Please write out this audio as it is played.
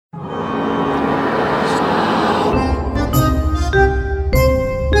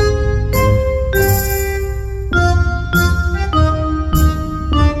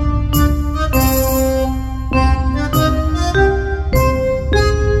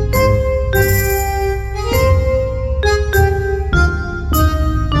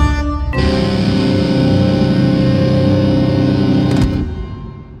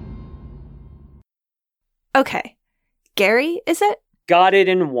Gary, is it? Got it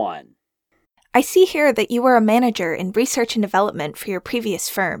in one. I see here that you were a manager in research and development for your previous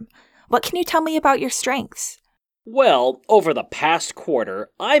firm. What can you tell me about your strengths? Well, over the past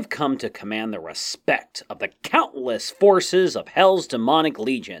quarter, I've come to command the respect of the countless forces of Hell's demonic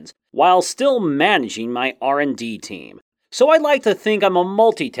legions, while still managing my R&D team. So I'd like to think I'm a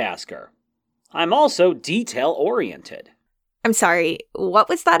multitasker. I'm also detail-oriented. I'm sorry, what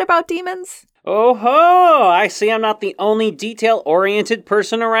was that about demons? Oh ho! I see I'm not the only detail-oriented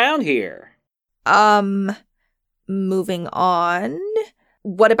person around here. Moving on.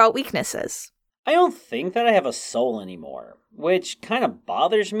 What about weaknesses? I don't think that I have a soul anymore, which kind of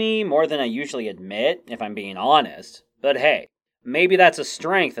bothers me more than I usually admit, if I'm being honest. But hey, maybe that's a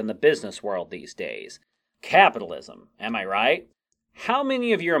strength in the business world these days. Capitalism, am I right? How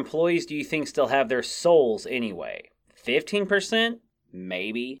many of your employees do you think still have their souls anyway? 15%?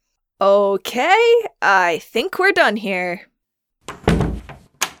 Maybe? Okay, I think we're done here.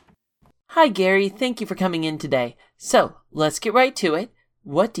 Hi, Gary. Thank you for coming in today. So, let's get right to it.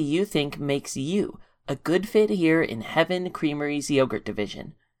 What do you think makes you a good fit here in Heaven Creamery's yogurt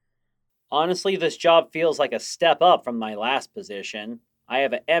division? Honestly, this job feels like a step up from my last position. I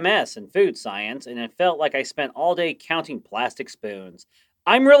have an MS in food science, and it felt like I spent all day counting plastic spoons.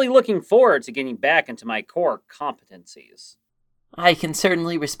 I'm really looking forward to getting back into my core competencies. I can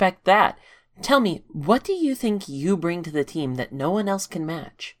certainly respect that. Tell me, what do you think you bring to the team that no one else can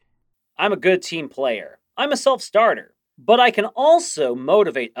match? I'm a good team player. I'm a self-starter. But I can also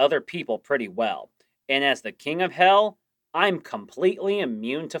motivate other people pretty well. And as the king of hell, I'm completely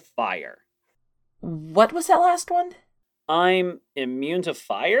immune to fire. What was that last one? I'm immune to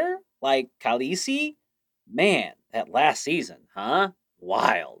fire? Like Khaleesi? Man, that last season, huh?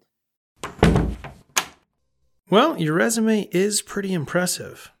 Wild. Well, your resume is pretty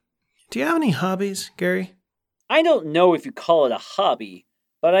impressive. Do you have any hobbies, Gary? I don't know if you call it a hobby,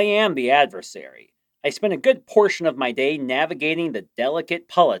 but I am the adversary. I spend a good portion of my day navigating the delicate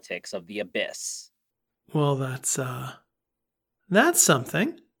politics of the abyss. Well, that's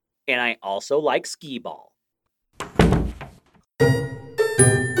something. And I also like skee-ball.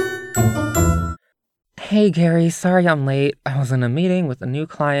 Hey, Gary, sorry I'm late. I was in a meeting with a new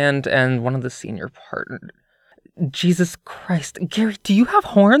client and one of the senior partners. Jesus Christ. Gary, do you have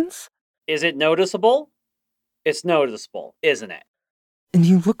horns? Is it noticeable? It's noticeable, isn't it? And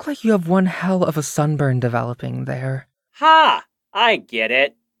you look like you have one hell of a sunburn developing there. Ha! I get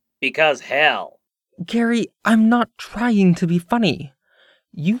it. Because hell. Gary, I'm not trying to be funny.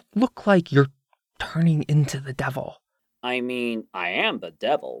 You look like you're turning into the devil. I mean, I am the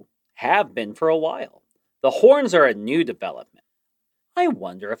devil. Have been for a while. The horns are a new development. I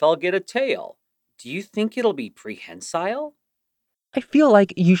wonder if I'll get a tail. Do you think it'll be prehensile? I feel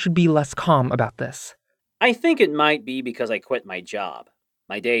like you should be less calm about this. I think it might be because I quit my job.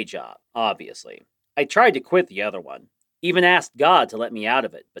 My day job, obviously. I tried to quit the other one. Even asked God to let me out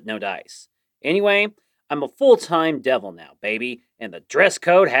of it, but no dice. Anyway, I'm a full-time devil now, baby, and the dress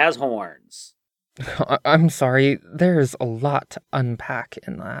code has horns. I'm sorry, there's a lot to unpack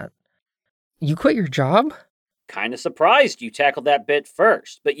in that. You quit your job? Kinda surprised you tackled that bit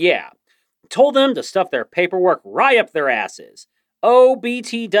first, but yeah. Told them to stuff their paperwork right up their asses. Oh,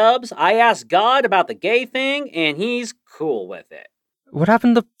 BT dubs, I asked God about the gay thing, and he's cool with it. What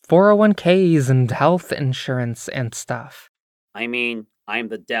happened to 401ks and health insurance and stuff? I mean, I'm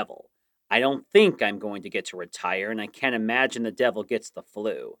the devil. I don't think I'm going to get to retire, and I can't imagine the devil gets the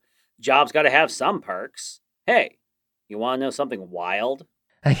flu. Job's gotta have some perks. Hey, you wanna know something wild?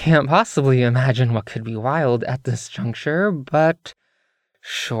 I can't possibly imagine what could be wild at this juncture, but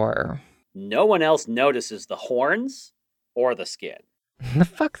sure. No one else notices the horns or the skin. The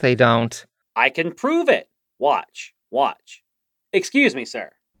fuck they don't. I can prove it. Watch. Excuse me,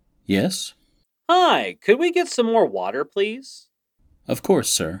 sir. Yes? Hi, could we get some more water, please? Of course,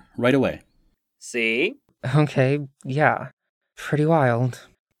 sir. Right away. See? Okay, yeah. Pretty wild.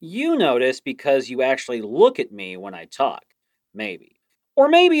 You notice because you actually look at me when I talk. Maybe. Or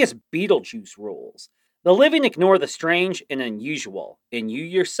maybe it's Beetlejuice rules. The living ignore the strange and unusual, and you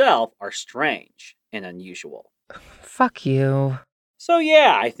yourself are strange and unusual. Fuck you. So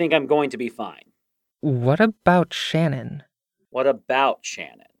yeah, I think I'm going to be fine. What about Shannon? What about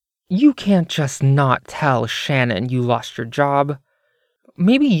Shannon? You can't just not tell Shannon you lost your job.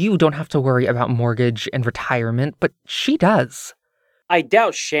 Maybe you don't have to worry about mortgage and retirement, but she does. I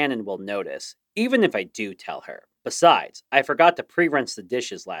doubt Shannon will notice, even if I do tell her. Besides, I forgot to pre-rinse the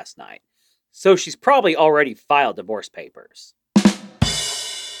dishes last night, so she's probably already filed divorce papers.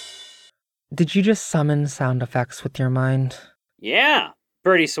 Did you just summon sound effects with your mind? Yeah,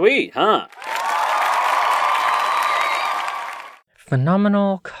 pretty sweet, huh?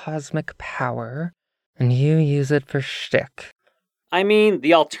 phenomenal cosmic power, and you use it for shtick. I mean,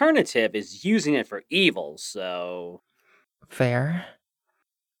 the alternative is using it for evil, so... Fair.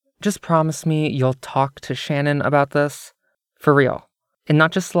 Just promise me you'll talk to Shannon about this. For real. And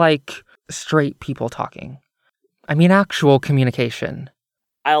not just like straight people talking. I mean actual communication.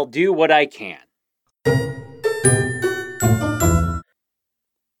 I'll do what I can.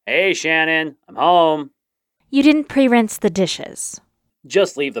 Hey, Shannon, I'm home. You didn't pre-rinse the dishes.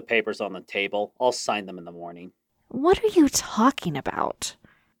 Just leave the papers on the table. I'll sign them in the morning. What are you talking about?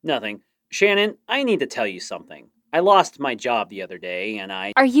 Nothing. Shannon, I need to tell you something. I lost my job the other day, and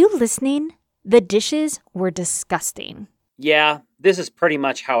Are you listening? The dishes were disgusting. Yeah, this is pretty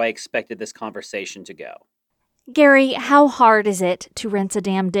much how I expected this conversation to go. Gary, how hard is it to rinse a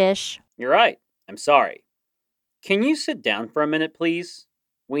damn dish? You're right. I'm sorry. Can you sit down for a minute, please?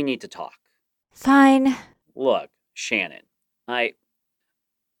 We need to talk. Fine. Look, Shannon,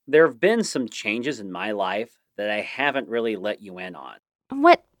 there have been some changes in my life that I haven't really let you in on.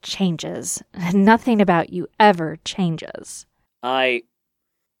 What changes? Nothing about you ever changes.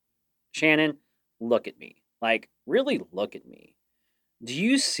 Shannon, look at me. Really look at me. Do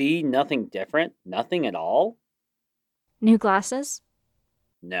you see nothing different? Nothing at all? New glasses?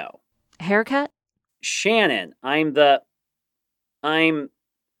 No. Haircut? Shannon, I'm going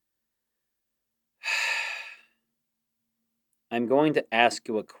to ask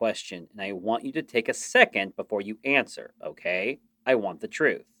you a question, and I want you to take a second before you answer, okay? I want the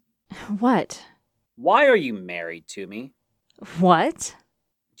truth. What? Why are you married to me? What?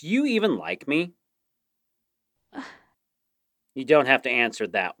 Do you even like me? You don't have to answer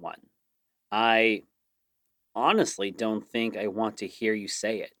that one. I honestly don't think I want to hear you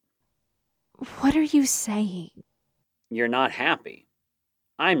say it. What are you saying? You're not happy.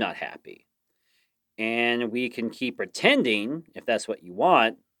 I'm not happy. And we can keep pretending if that's what you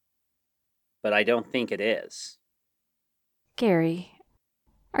want, but I don't think it is. Gary,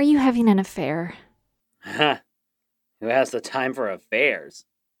 are you having an affair? Who has the time for affairs?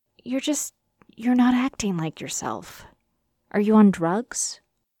 You're not acting like yourself. Are you on drugs?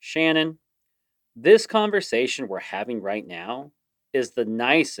 Shannon, this conversation we're having right now is the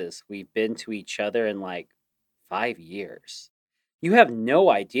nicest we've been to each other in 5 years. You have no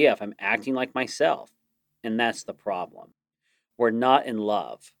idea if I'm acting like myself, and that's the problem. We're not in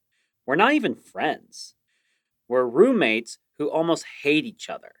love. We're not even friends. We're roommates who almost hate each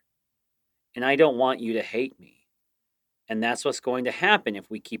other. And I don't want you to hate me. And that's what's going to happen if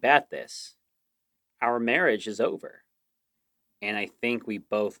we keep at this. Our marriage is over. And I think we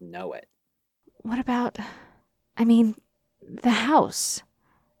both know it. What about, the house?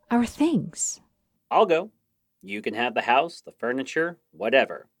 Our things? I'll go. You can have the house, the furniture,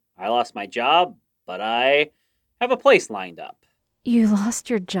 whatever. I lost my job, but I have a place lined up. You lost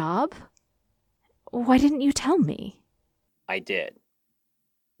your job? Why didn't you tell me? I did.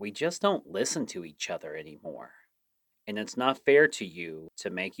 We just don't listen to each other anymore. And it's not fair to you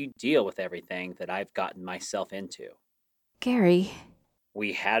to make you deal with everything that I've gotten myself into. Gary.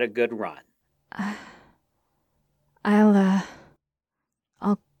 We had a good run. I'll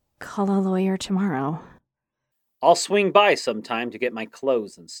call a lawyer tomorrow. I'll swing by sometime to get my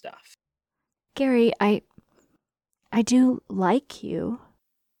clothes and stuff. Gary, I do like you.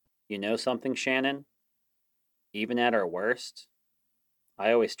 You know something, Shannon? Even at our worst,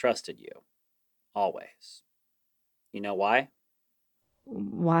 I always trusted you. Always. You know why?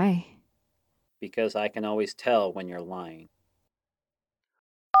 Why? Because I can always tell when you're lying.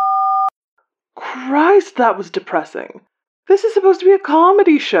 Christ, that was depressing. This is supposed to be a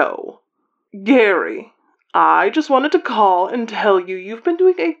comedy show. Gary, I just wanted to call and tell you you've been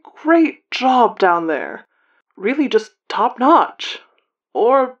doing a great job down there. Really just top notch.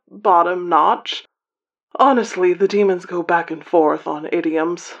 Or bottom notch. Honestly, the demons go back and forth on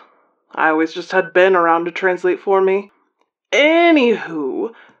idioms. I always just had Ben around to translate for me.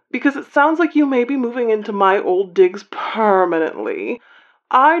 Anywho, because it sounds like you may be moving into my old digs permanently,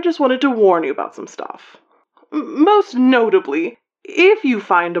 I just wanted to warn you about some stuff. Most notably, if you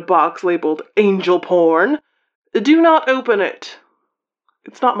find a box labeled angel porn, do not open it.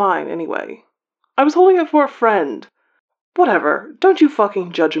 It's not mine, anyway. I was holding it for a friend. Whatever, don't you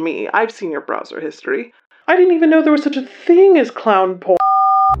fucking judge me. I've seen your browser history. I didn't even know there was such a thing as clown porn.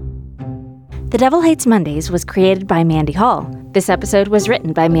 The Devil Hates Mondays was created by Mandy Hall. This episode was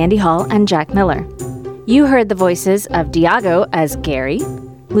written by Mandy Hall and Jack Miller. You heard the voices of Diago as Gary,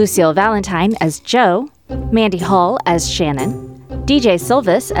 Lucille Valentine as Joe, Mandy Hall as Shannon, DJ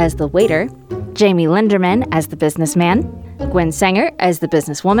Silvis as the waiter, Jamie Linderman as the businessman, Gwen Sanger as the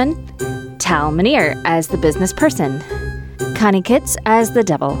businesswoman, Tal Manier as the business person. Connie Kitts as the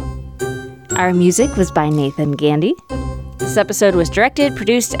Devil. Our music was by Nathan Gandy. This episode was directed,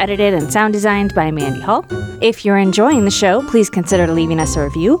 produced, edited, and sound designed by Mandy Hall. If you're enjoying the show, please consider leaving us a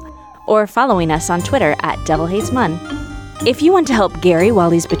review or following us on Twitter at DevilHatesMun. If you want to help Gary while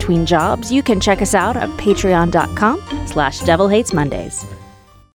he's between jobs, you can check us out at patreon.com/DevilHatesMondays.